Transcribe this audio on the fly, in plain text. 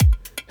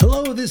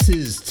This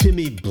is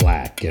Timmy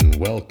Black, and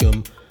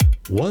welcome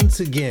once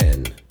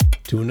again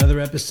to another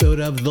episode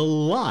of The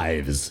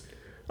Lives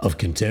of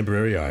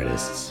Contemporary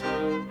Artists.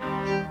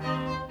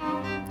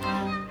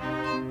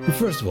 Well,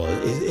 first of all,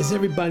 is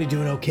everybody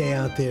doing okay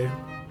out there?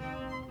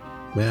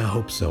 Well, I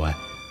hope so. I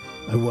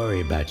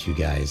worry about you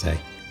guys.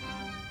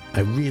 I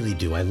really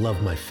do. I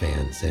love my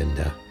fans, and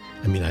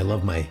I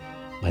love my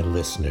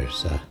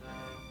listeners.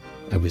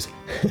 I was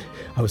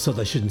told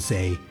I shouldn't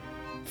say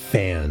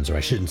fans, or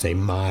I shouldn't say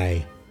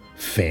my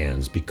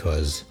fans,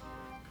 because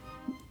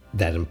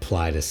that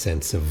implied a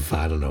sense of,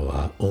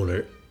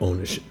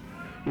 ownership.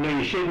 No,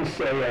 you shouldn't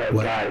say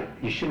guy.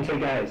 You shouldn't say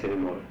guys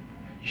anymore.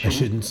 I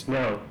shouldn't?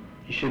 No,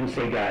 you shouldn't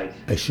say guys.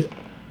 I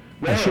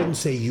shouldn't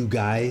say you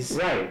guys?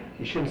 Right,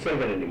 you shouldn't say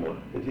that anymore.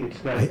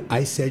 It's not.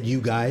 I said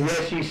you guys?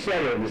 Yes, you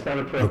said it. It's not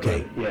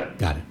appropriate. Okay, yeah.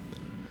 Got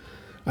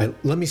it.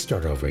 Let me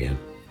start over again.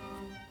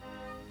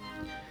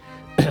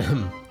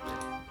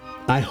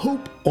 I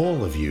hope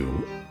all of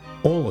you,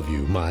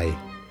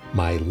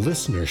 my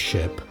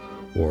listenership,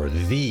 or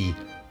the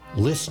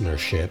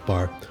listenership,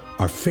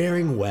 are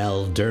faring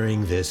well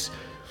during this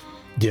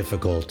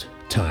difficult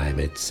time.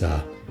 It's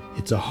a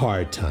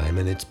hard time,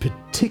 and it's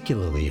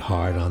particularly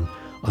hard on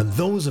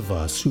those of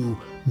us who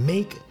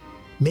make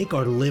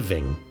our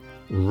living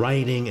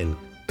writing and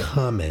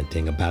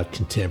commenting about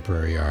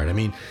contemporary art. I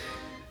mean,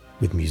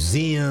 with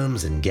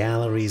museums and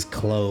galleries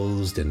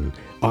closed and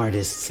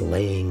artists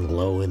laying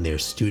low in their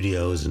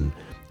studios and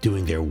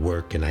doing their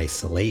work in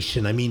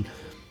isolation. I mean,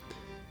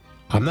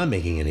 I'm not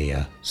making any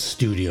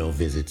studio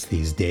visits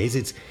these days.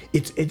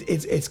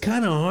 It's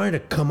kind of hard to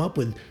come up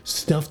with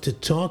stuff to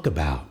talk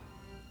about.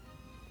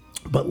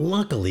 But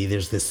luckily,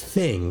 there's this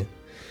thing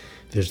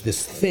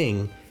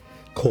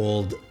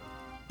called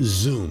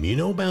Zoom. You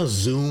know about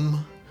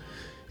Zoom?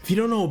 If you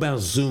don't know about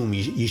Zoom,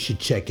 you should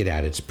check it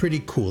out. It's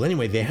pretty cool.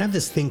 Anyway, they have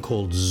this thing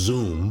called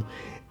Zoom,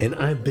 and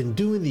I've been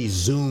doing these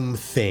Zoom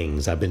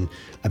things. I've been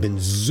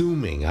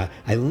Zooming. I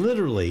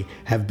literally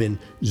have been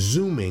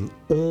Zooming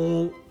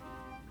all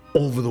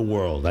over the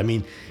world. I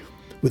mean,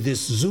 with this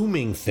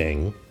Zooming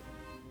thing,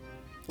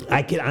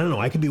 I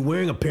could be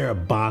wearing a pair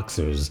of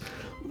boxers,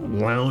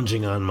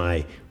 lounging on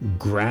my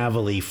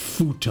gravelly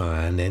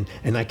futon,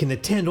 and I can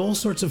attend all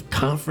sorts of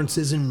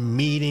conferences and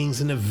meetings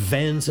and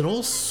events and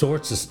all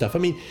sorts of stuff. I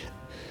mean,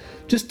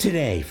 just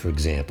today, for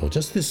example,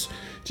 this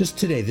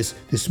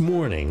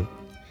morning,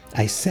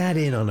 I sat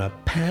in on a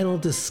panel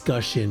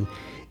discussion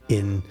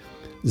in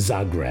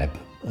Zagreb.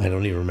 I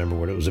don't even remember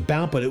what it was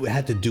about, but it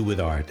had to do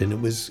with art, and it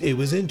was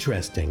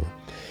interesting.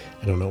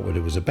 I don't know what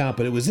it was about,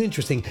 but it was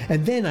interesting.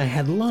 And then I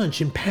had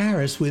lunch in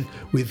Paris with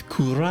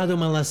Corrado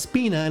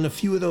Malaspina and a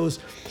few of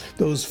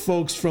those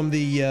folks from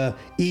the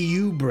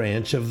EU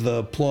branch of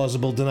the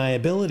Plausible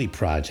Deniability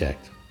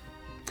Project.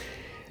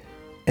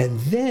 And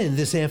then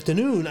this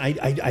afternoon,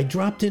 I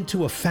dropped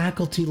into a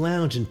faculty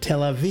lounge in Tel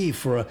Aviv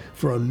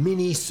for a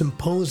mini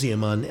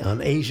symposium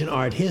on Asian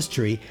art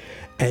history.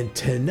 And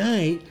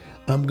tonight,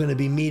 I'm going to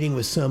be meeting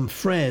with some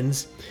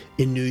friends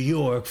in New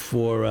York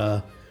for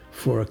a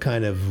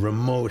kind of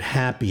remote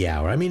happy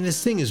hour. I mean,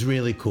 this thing is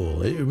really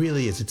cool. It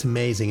really is. It's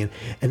amazing,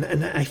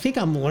 and I think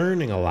I'm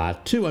learning a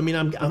lot too. I mean,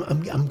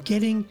 I'm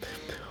getting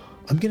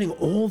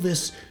all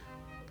this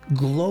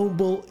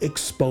global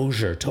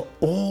exposure to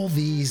all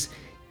these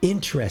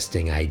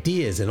interesting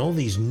ideas and all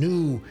these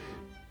new,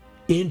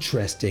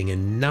 interesting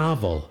and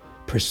novel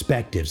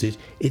perspectives.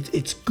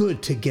 It's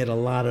good to get a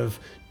lot of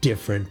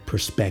different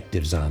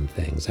perspectives on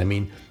things. I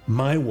mean,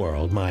 my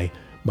world, my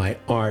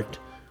art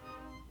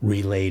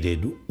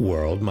related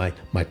world, my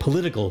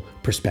political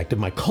perspective,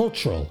 my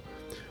cultural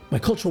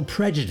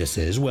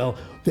prejudices, well,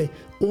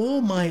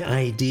 all my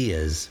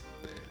ideas,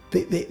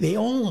 they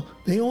all,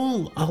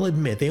 I'll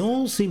admit, they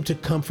all seem to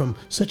come from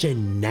such a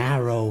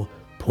narrow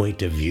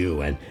point of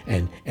view, and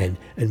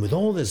with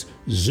all this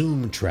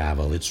Zoom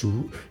travel, it's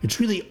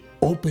really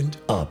opened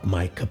up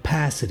my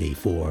capacity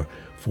for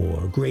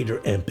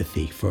greater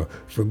empathy, for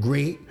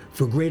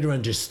greater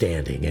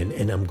understanding,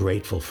 and I'm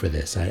grateful for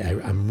this.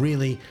 I'm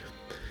really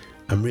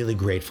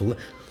grateful.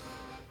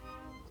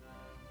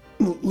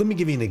 Let me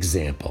give you an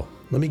example.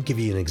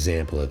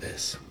 Of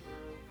this.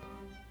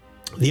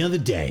 The other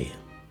day,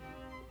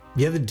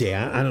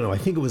 I don't know, I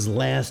think it was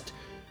last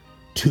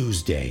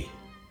Tuesday.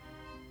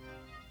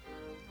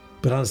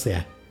 But honestly,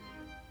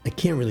 I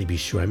can't really be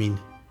sure. I mean,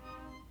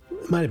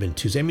 it might have been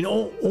Tuesday. I mean,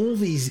 all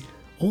these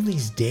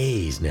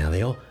days now,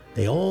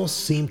 they all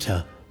seem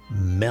to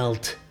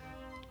melt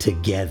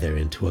together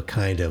into a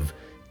kind of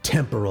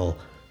temporal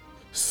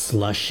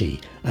slushy.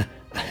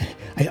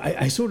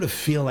 I sort of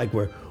feel like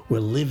we're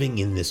living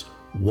in this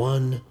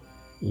one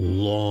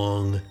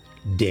long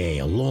day,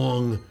 a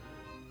long,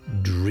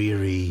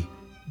 dreary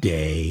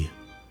day,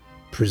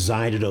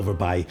 presided over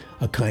by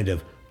a kind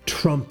of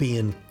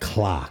Trumpian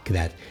clock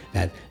that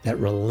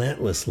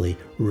relentlessly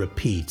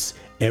repeats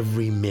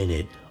every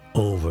minute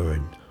over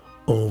and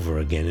over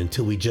again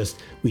until we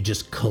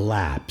just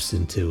collapse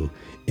into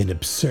an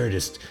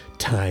absurdist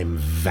time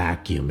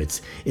vacuum.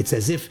 It's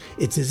as if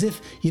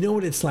you know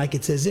what it's like.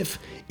 It's as if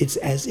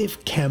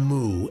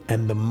Camus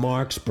and the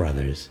Marx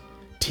Brothers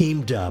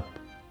teamed up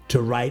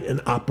to write an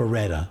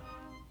operetta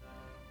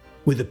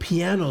with a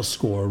piano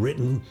score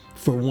written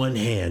for one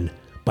hand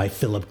by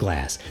Philip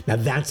Glass. Now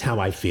that's how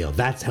I feel.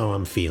 That's how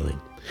I'm feeling.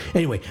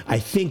 Anyway, I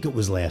think it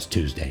was last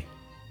Tuesday,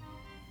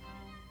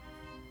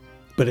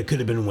 but it could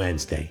have been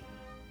Wednesday.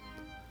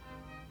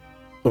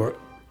 Or,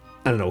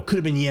 I don't know, it could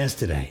have been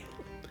yesterday.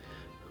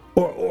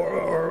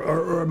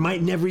 Or it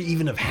might never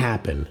even have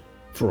happened,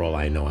 for all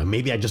I know.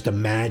 Maybe I just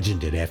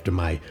imagined it after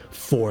my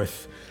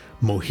fourth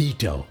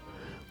mojito.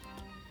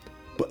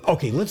 But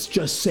okay, let's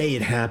just say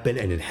it happened,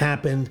 and it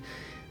happened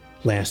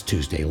last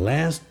Tuesday.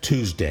 Last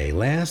Tuesday,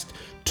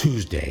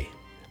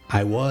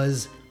 I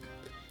was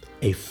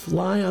a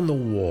fly on the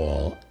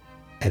wall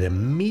at a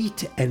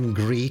meet and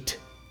greet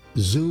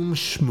Zoom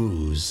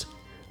schmooze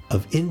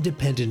of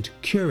independent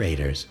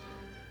curators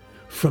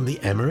from the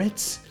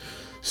Emirates,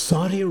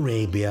 Saudi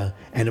Arabia,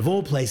 and of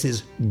all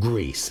places,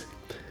 Greece.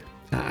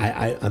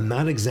 I'm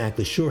not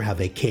exactly sure how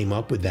they came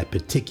up with that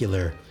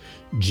particular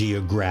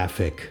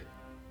geographic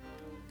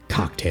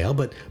cocktail,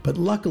 but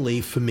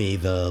luckily for me,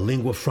 the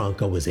lingua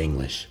franca was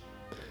English.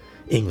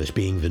 English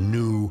being the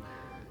new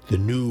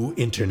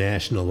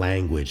international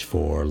language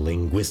for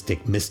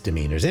linguistic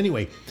misdemeanors.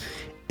 Anyway,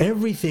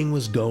 everything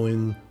was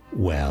going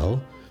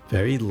well,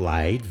 very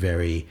light,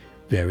 very,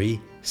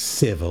 very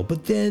civil,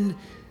 but then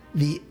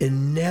the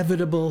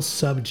inevitable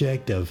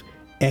subject of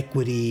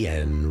equity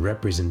and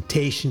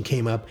representation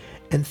came up,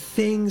 and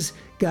things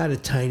got a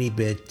tiny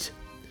bit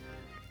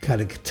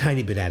out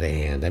of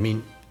hand. I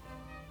mean,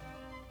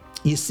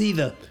 you see,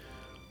 the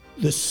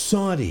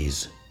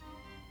Saudis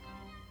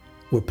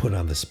were put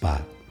on the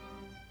spot.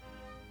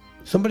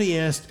 Somebody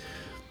asked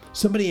the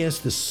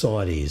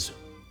Saudis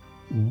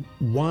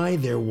why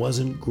there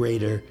wasn't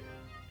greater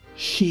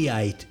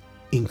Shiite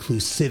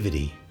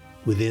inclusivity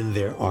within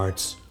their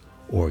arts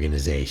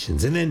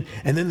organizations. And then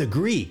the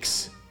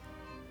Greeks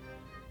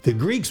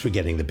were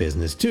getting the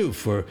business too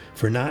for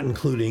not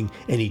including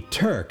any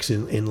Turks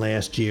in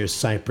last year's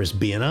Cyprus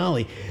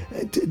Biennale.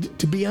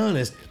 To be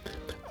honest,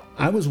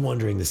 I was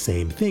wondering the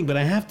same thing, but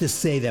I have to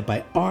say that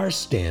by our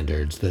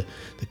standards, the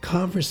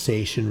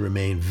conversation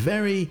remained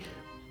very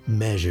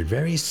measured,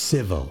 very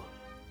civil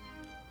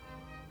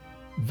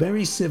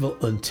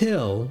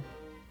until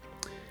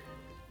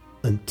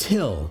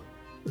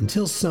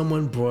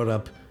someone brought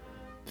up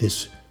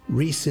this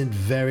recent,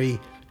 very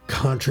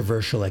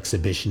controversial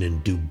exhibition in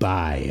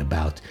Dubai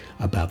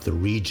about the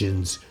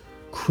region's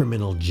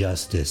criminal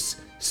justice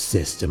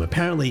system.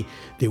 Apparently,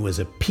 there was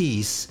a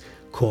piece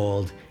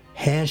called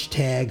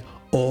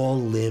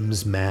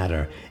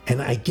 #AllLimbsMatter,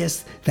 and I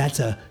guess that's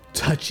a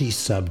touchy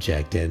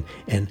subject, and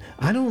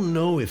I don't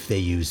know if they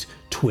use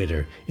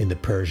Twitter in the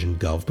Persian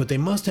Gulf, but they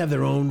must have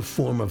their own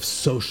form of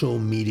social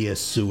media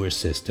sewer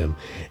system.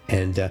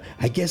 And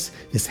I guess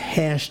this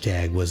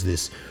hashtag was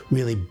this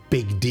really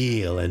big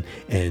deal, and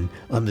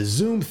on the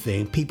Zoom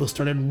thing, people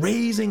started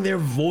raising their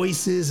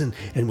voices and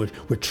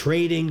were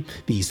trading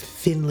these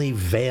thinly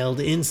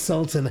veiled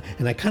insults, and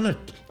I kind of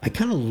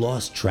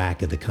lost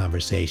track of the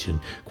conversation,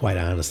 quite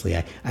honestly.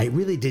 I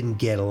really didn't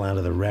get a lot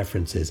of the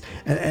references,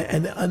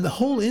 and the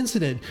whole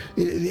incident,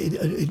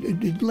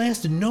 it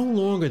lasted no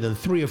longer than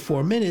 3 or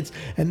 4 minutes,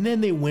 and then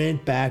they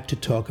went back to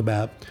talk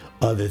about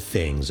other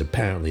things.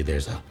 Apparently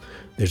there's a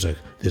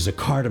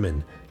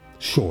cardamom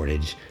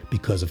shortage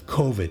because of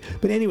COVID.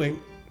 But anyway,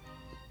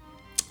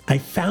 I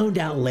found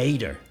out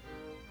later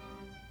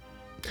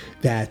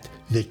that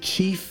the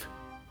chief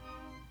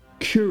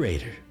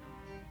curator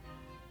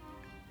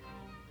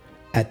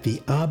at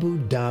the Abu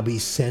Dhabi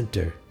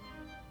Center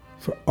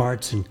for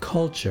Arts and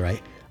Culture,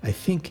 I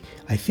think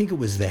it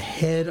was the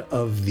head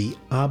of the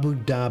Abu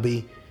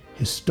Dhabi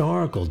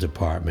Historical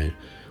Department,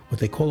 what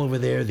they call over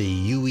there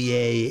the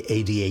UEA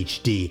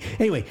ADHD.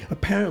 Anyway,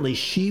 apparently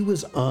she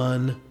was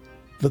on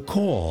the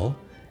call,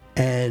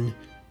 and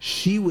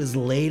she was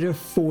later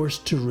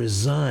forced to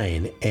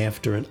resign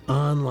after an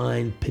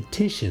online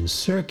petition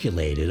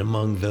circulated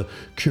among the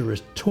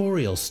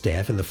curatorial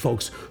staff and the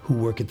folks who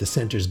work at the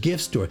center's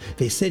gift store.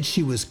 They said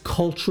she was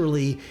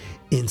culturally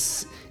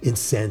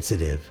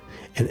insensitive,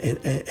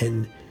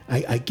 and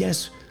I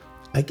guess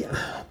I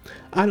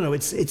don't know.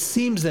 It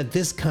seems that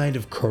this kind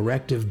of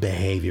corrective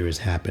behavior is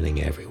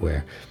happening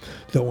everywhere,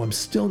 though I'm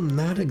still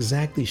not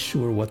exactly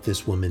sure what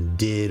this woman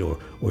did or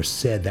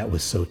said that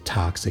was so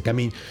toxic. I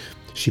mean,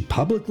 she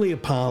publicly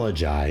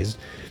apologized,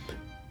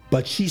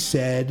 but she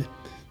said,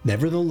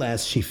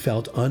 nevertheless, she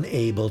felt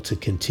unable to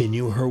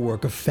continue her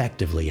work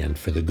effectively, and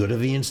for the good of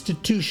the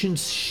institution,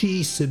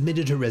 she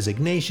submitted her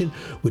resignation,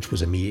 which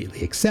was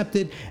immediately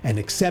accepted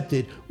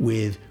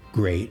with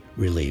great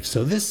relief.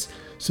 So this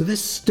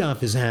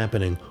stuff is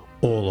happening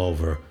all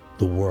over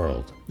the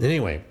world.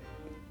 Anyway,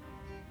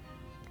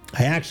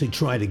 I actually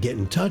tried to get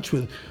in touch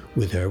with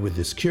her, with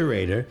this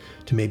curator,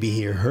 to maybe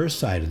hear her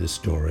side of the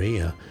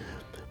story.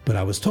 But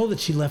I was told that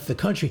she left the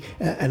country,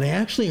 and I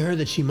actually heard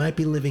that she might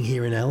be living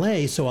here in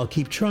LA, so I'll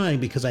keep trying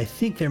because I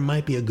think there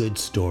might be a good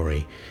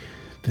story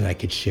that I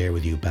could share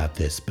with you about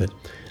this. But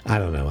I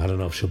don't know. I don't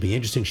know if she'll be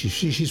interesting.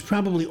 She's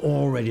probably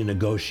already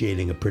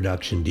negotiating a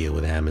production deal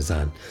with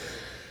Amazon.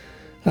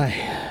 I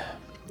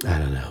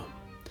don't know.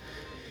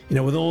 You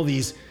know, with all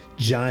these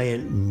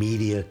giant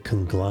media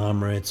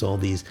conglomerates, all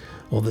this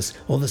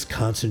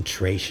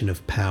concentration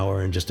of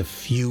power in just a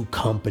few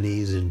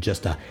companies and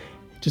just a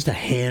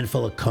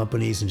handful of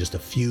companies and just a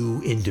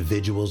few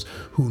individuals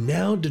who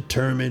now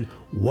determine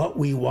what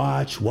we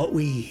watch, what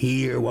we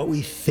hear, what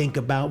we think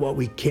about, what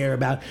we care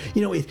about.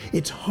 You know,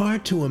 it's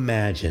hard to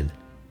imagine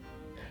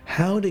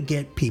how to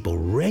get people,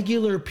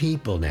 regular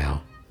people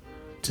now,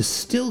 to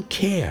still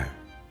care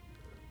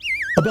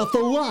about the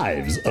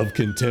lives of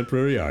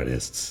contemporary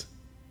artists.